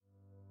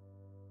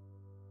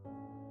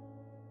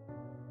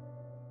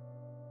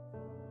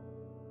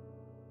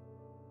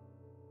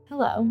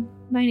Hello,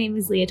 my name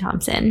is Leah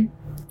Thompson.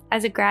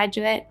 As a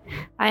graduate,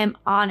 I am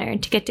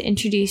honored to get to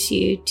introduce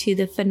you to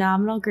the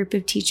phenomenal group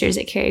of teachers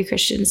at Cary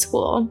Christian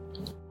School.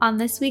 On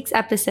this week's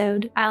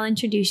episode, I'll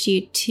introduce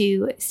you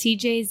to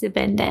CJ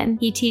Zabinden.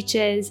 He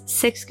teaches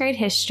 6th grade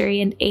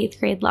history and 8th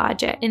grade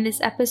logic. In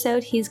this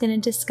episode, he's going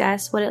to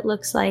discuss what it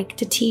looks like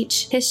to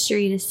teach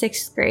history to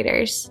 6th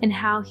graders and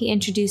how he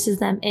introduces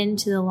them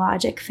into the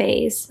logic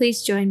phase.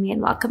 Please join me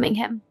in welcoming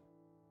him.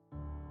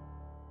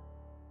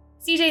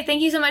 CJ,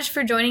 thank you so much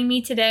for joining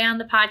me today on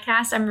the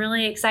podcast. I'm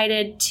really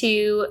excited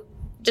to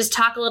just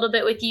talk a little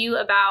bit with you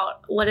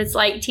about what it's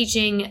like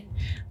teaching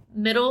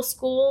middle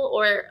school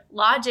or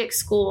logic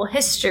school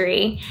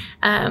history.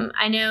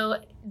 I know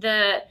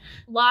the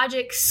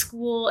logic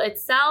school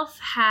itself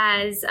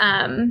has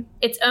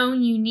its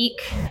own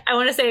unique, I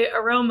want to say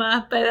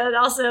aroma, but that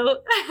also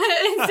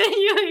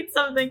insinuates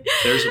something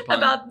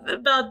about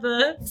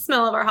the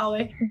smell of our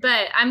hallway.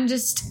 But I'm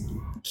just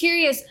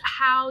curious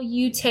how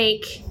you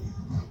take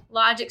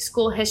logic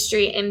school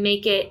history and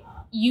make it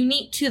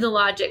unique to the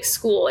logic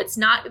school. It's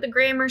not the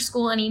grammar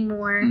school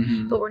anymore,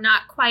 but we're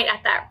not quite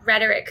at that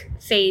rhetoric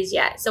phase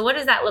yet. So what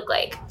does that look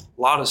like?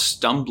 A lot of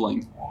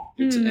stumbling,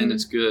 and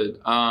it's good.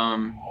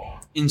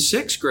 In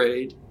 6th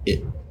grade,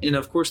 and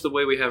of course the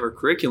way we have our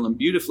curriculum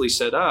beautifully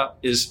set up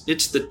is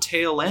it's the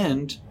tail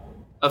end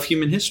of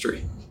human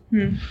history.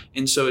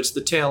 And so it's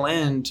the tail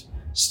end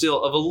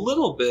still of a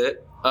little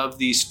bit of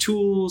these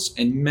tools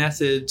and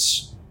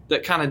methods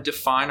that kind of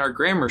define our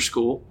grammar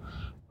school,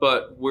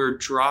 but we're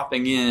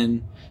dropping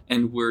in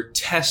and we're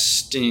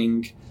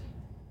testing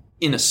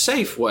in a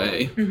safe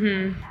way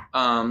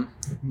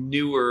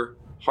newer,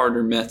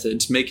 harder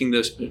methods,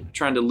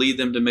 trying to lead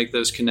them to make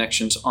those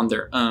connections on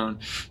their own,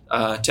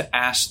 to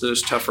ask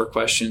those tougher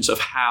questions of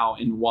how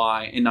and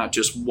why, and not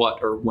just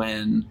what or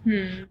when.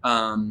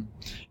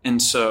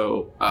 And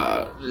so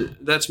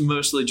that's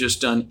mostly just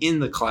done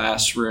in the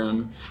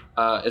classroom,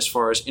 as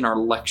far as in our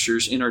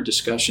lectures, in our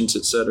discussions,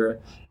 etc.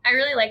 I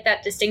really like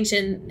that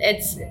distinction.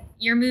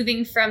 You're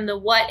moving from the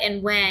what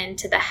and when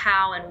to the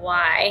how and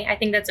why. I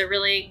think that's a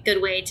really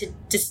good way to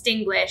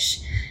distinguish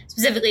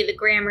specifically the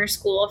grammar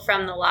school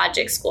from the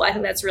logic school. I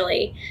think that's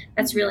really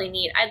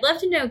neat. I'd love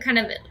to know kind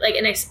of like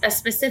a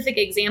specific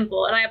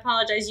example, and I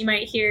apologize, you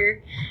might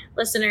hear,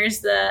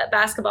 listeners, the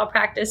basketball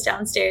practice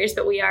downstairs,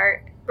 but we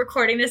are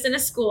recording this in a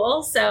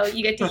school, so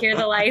you get to hear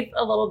the life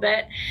a little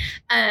bit.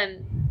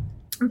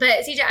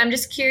 But CJ, I'm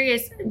just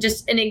curious,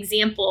 just an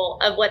example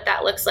of what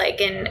that looks like,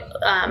 and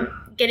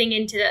getting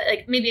into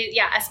a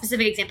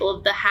specific example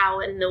of the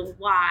how and the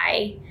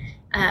why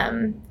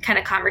kind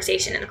of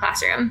conversation in the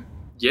classroom.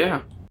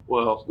 Yeah.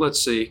 Well,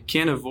 let's see.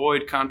 Can't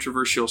avoid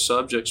controversial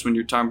subjects when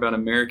you're talking about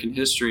American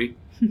history.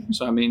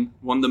 So, I mean,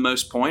 one of the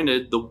most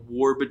pointed, the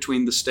war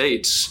between the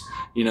states,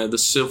 the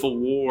Civil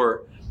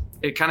War.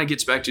 It kind of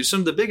gets back to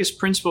some of the biggest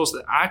principles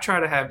that I try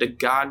to have to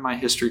guide my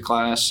history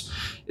class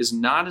is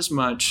not as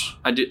much,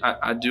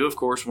 I do of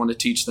course want to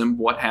teach them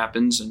what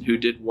happens and who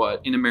did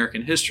what in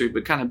American history,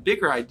 but kind of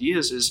bigger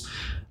ideas is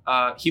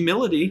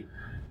humility,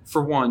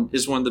 for one,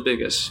 is one of the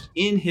biggest.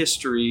 In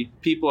history,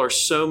 people are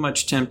so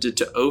much tempted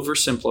to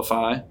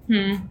oversimplify.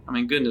 I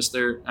mean, goodness,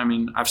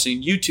 I've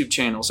seen YouTube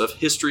channels of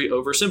history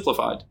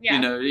oversimplified.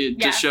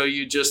 To show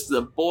you just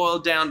the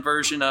boiled down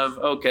version of,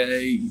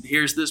 okay,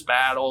 here's this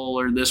battle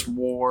or this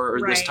war or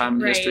this time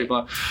in history,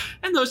 blah.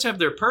 And those have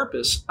their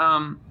purpose.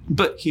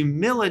 But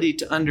humility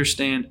to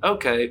understand,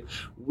 okay,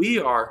 we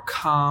are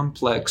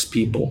complex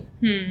people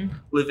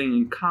living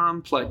in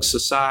complex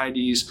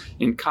societies,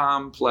 in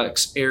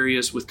complex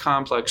areas with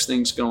complex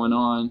things going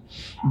on.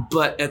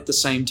 But at the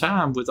same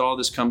time, with all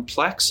this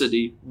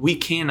complexity, we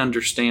can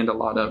understand a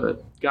lot of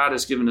it. God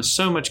has given us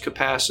so much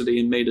capacity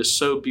and made us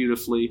so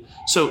beautifully,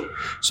 so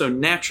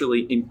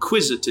naturally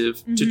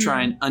inquisitive to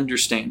try and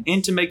understand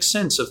and to make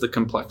sense of the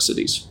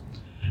complexities.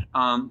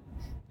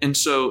 And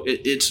so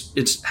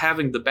it's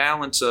having the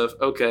balance of,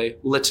 okay,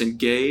 let's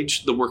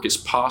engage. The work is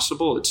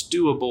possible. It's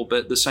doable.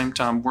 But at the same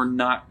time, we're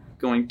not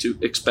going to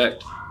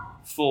expect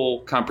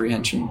full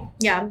comprehension.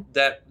 Yeah.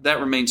 That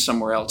remains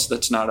somewhere else.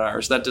 That's not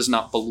ours. That does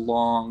not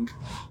belong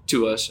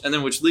to us. And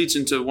then which leads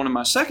into one of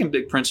my second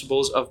big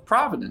principles of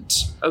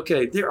providence.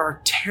 Okay, there are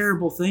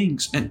terrible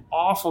things and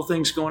awful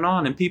things going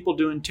on and people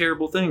doing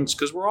terrible things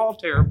because we're all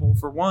terrible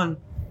for one.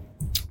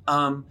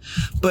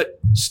 But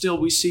still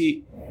we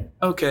see,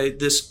 okay,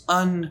 this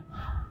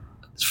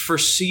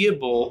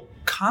unforeseeable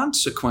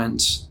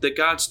consequence that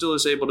God still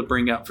is able to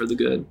bring out for the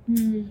good.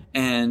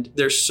 And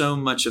there's so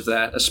much of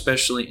that,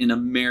 especially in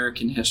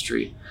American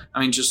history. I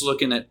mean, just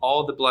looking at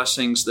all the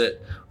blessings that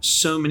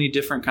so many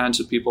different kinds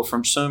of people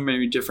from so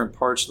many different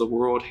parts of the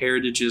world,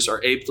 heritages,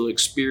 are able to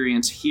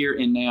experience here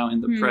and now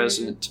in the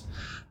present.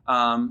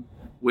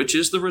 Which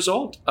is the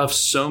result of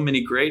so many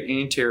great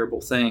and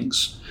terrible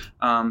things.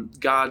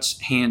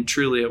 God's hand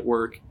truly at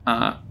work.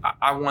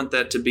 I want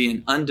that to be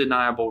an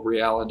undeniable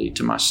reality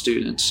to my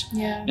students,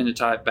 and to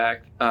tie it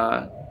back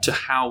to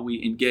how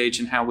we engage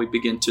and how we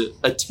begin to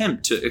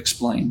attempt to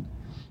explain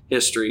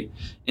history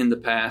in the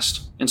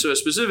past. And so a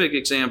specific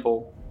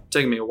example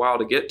taken me a while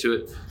to get to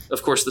it.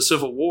 Of course, the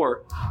Civil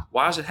War,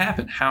 why has it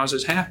happened? How has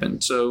it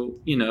happened? So,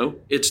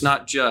 it's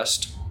not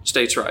just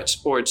states'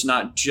 rights, or it's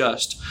not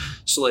just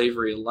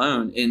slavery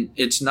alone. And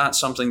it's not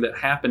something that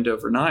happened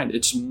overnight.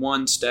 It's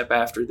one step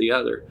after the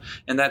other.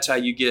 And that's how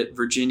you get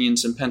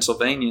Virginians and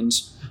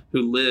Pennsylvanians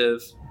who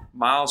live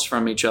miles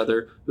from each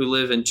other, who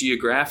live in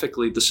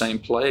geographically the same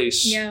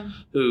place,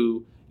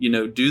 who,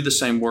 do the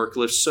same work,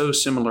 live so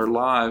similar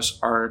lives,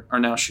 are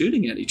now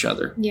shooting at each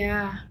other.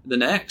 Yeah. The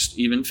next,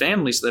 even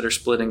families that are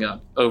splitting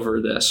up over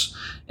this.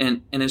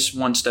 And it's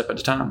one step at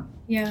a time.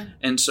 Yeah.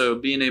 And so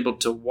being able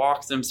to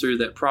walk them through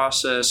that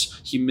process,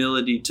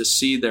 humility to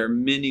see there are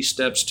many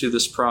steps to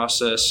this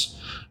process,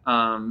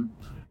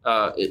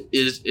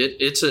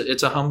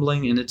 it's a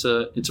humbling, and it's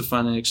a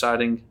fun and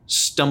exciting,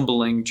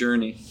 stumbling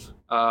journey.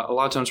 A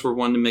lot of times we're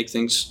wanting to make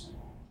things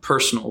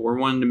personal. We're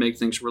wanting to make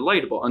things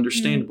relatable,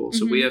 understandable. Mm-hmm.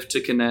 So we have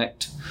to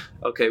connect,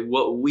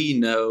 what we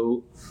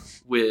know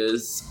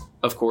with,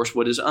 of course,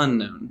 what is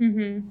unknown.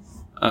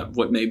 Mm-hmm.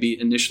 What may be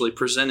initially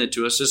presented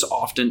to us is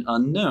often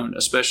unknown,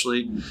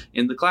 especially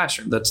in the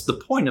classroom. That's the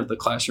point of the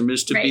classroom,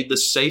 is to be the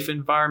safe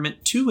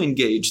environment to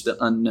engage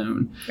the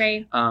unknown.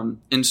 Right.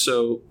 And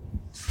so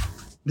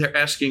they're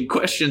asking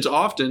questions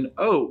often.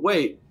 Oh,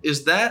 wait,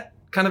 is that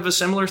kind of a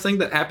similar thing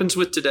that happens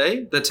with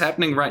today that's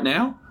happening right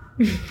now?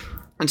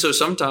 And so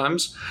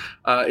sometimes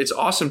it's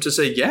awesome to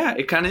say, yeah,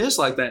 it kind of is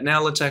like that.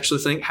 Now let's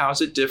actually think, how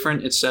is it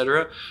different, et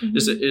cetera?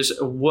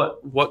 Mm-hmm.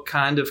 What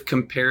kind of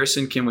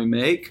comparison can we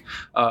make?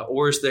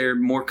 Or is there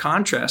more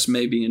contrast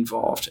maybe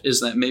involved? Is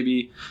that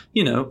maybe,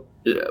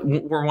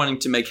 we're wanting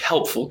to make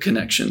helpful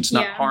connections,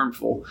 not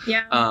harmful.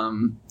 Yeah.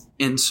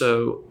 And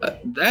so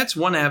that's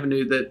one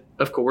avenue that,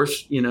 of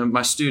course,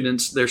 my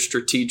students, they're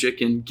strategic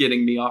in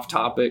getting me off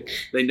topic.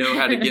 They know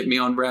how to get me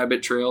on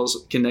rabbit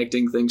trails,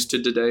 connecting things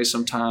to today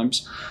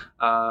sometimes.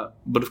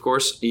 But of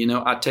course,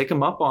 I take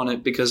them up on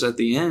it, because at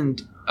the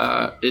end,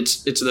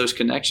 it's those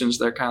connections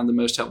that are kind of the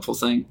most helpful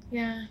thing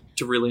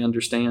to really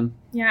understand.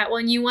 Yeah. Well,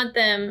 and you want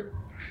them,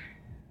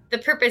 the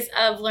purpose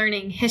of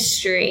learning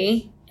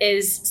history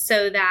is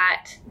so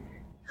that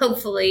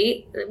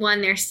hopefully,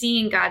 one, they're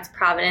seeing God's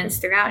providence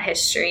throughout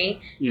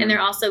history, and they're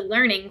also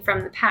learning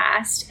from the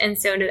past. And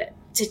so to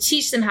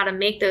teach them how to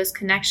make those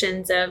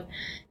connections of,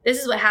 this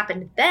is what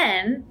happened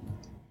then.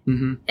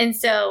 Mm-hmm. And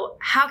so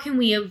how can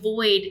we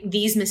avoid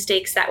these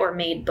mistakes that were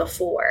made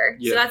before?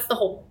 Yeah. So that's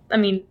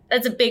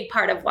that's a big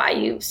part of why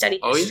you study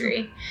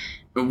history.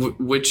 Yeah.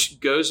 Which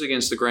goes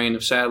against the grain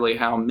of, sadly,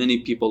 how many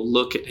people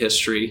look at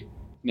history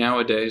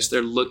nowadays.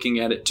 They're looking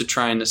at it to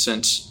try, in a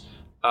sense,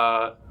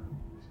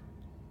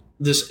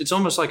 it's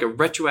almost like a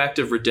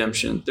retroactive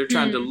redemption. They're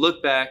trying to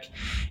look back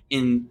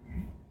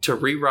to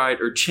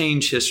rewrite or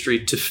change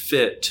history to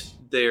fit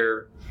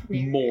their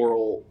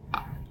moral,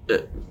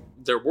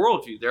 their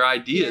worldview, their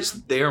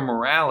ideas, their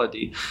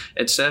morality,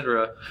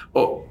 etc.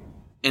 Oh,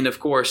 and of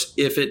course,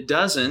 if it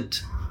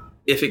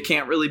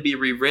can't really be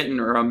rewritten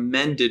or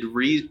amended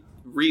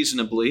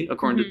reasonably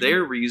according to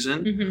their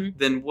reason,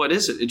 then what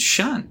is it? It's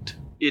shunned.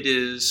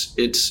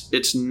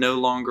 It's no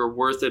longer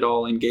worth it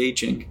all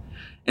engaging.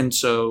 And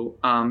so,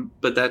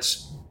 but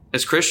that's,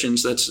 as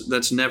Christians,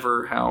 that's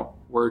never how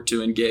we're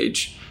to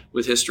engage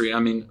with history. I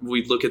mean,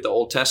 we look at the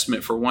Old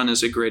Testament, for one,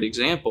 as a great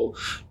example.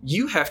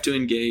 You have to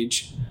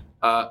engage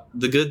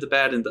the good, the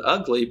bad, and the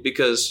ugly,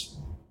 because,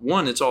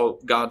 one, it's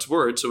all God's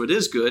word, so it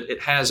is good.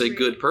 It has a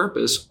good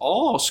purpose.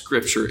 All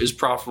Scripture is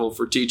profitable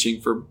for teaching,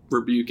 for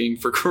rebuking,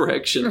 for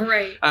correction.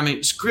 Right. I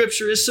mean,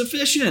 Scripture is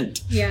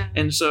sufficient. Yeah.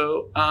 And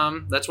so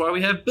that's why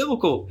we have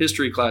biblical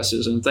history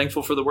classes, and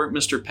thankful for the work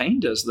Mr.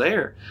 Payne does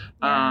there,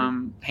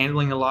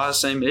 handling a lot of the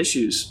same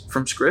issues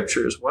from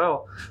Scripture as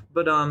well.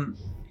 But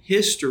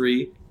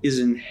history is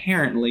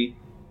inherently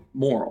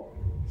moral.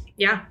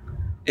 Yeah.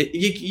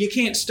 You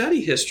can't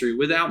study history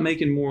without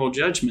making moral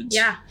judgments.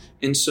 Yeah.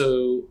 And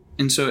so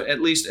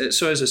at least,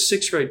 as a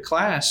sixth grade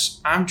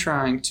class, I'm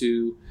trying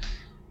to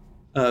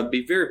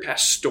be very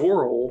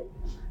pastoral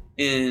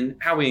in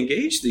how we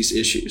engage these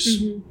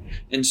issues. Mm-hmm.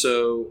 And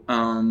so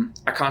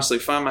I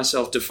constantly find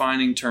myself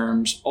defining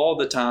terms all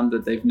the time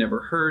that they've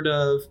never heard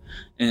of,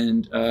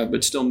 and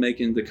but still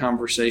making the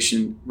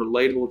conversation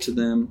relatable to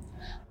them.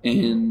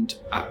 And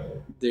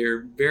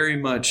they're very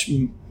much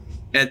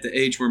at the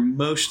age where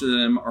most of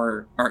them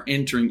are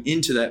entering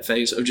into that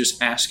phase of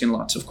just asking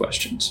lots of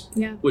questions,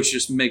 which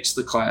just makes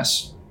the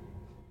class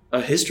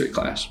a history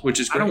class, which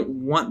is great. I don't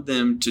want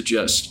them to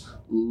just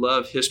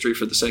love history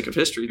for the sake of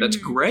history. That's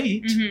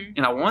great. Mm-hmm.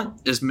 And I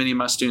want as many of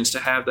my students to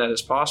have that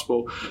as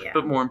possible. Yeah.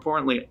 But more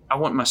importantly, I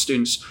want my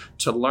students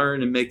to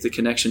learn and make the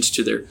connections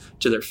to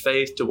their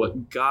faith, to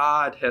what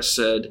God has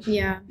said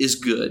is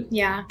good,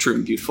 true,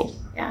 and beautiful.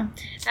 Yeah.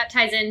 That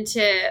ties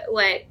into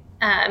what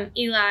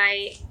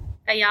Eli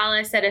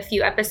Ayala said a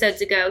few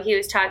episodes ago. He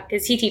was taught,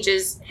 because he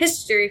teaches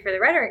history for the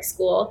rhetoric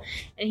school,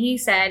 and he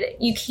said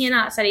you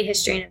cannot study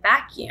history in a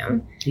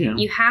vacuum. Yeah.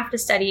 You have to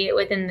study it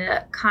within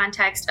the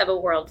context of a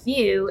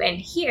worldview. And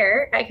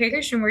here at Cary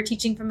Christian, we're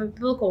teaching from a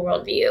biblical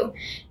worldview.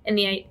 And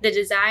the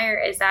desire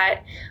is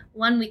that,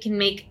 one, we can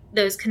make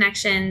those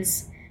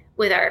connections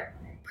with our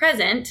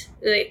present,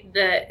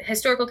 the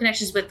historical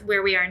connections with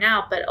where we are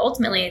now, but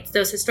ultimately it's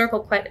those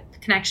historical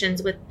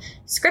connections with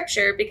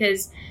Scripture,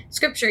 because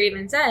Scripture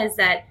even says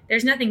that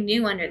there's nothing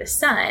new under the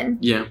sun.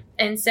 Yeah.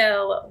 And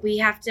so we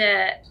have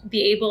to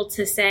be able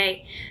to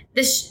say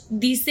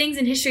these things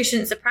in history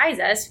shouldn't surprise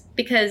us,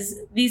 because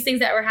these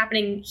things that were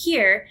happening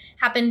here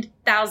happened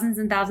thousands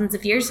and thousands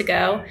of years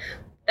ago.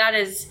 That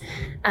is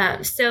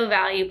so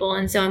valuable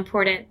and so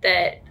important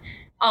that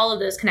all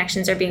of those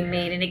connections are being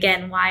made. And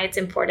again, why it's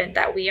important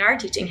that we are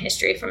teaching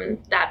history from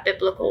that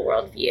biblical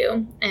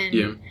worldview.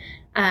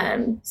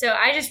 And so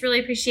I just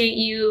really appreciate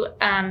you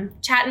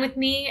chatting with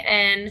me.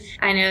 And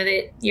I know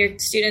that your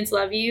students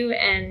love you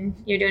and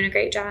you're doing a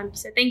great job.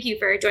 So thank you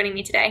for joining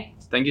me today.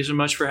 Thank you so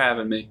much for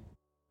having me.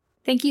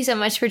 Thank you so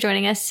much for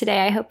joining us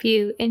today. I hope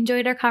you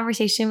enjoyed our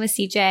conversation with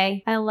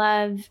CJ. I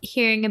love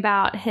hearing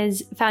about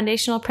his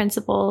foundational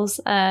principles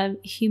of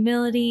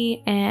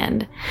humility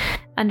and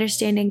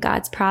understanding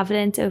God's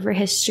providence over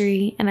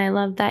history. And I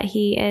love that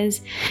he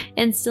is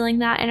instilling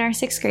that in our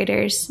sixth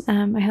graders.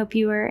 I hope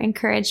you were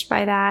encouraged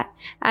by that.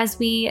 As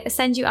we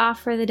send you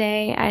off for the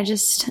day, I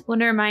just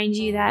want to remind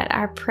you that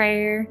our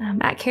prayer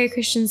at Cary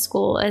Christian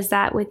School is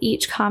that with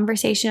each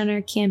conversation on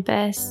our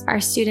campus,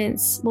 our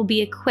students will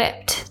be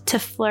equipped to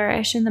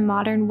flourish in the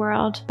modern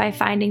world by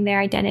finding their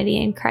identity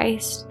in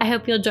Christ. I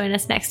hope you'll join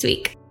us next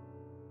week.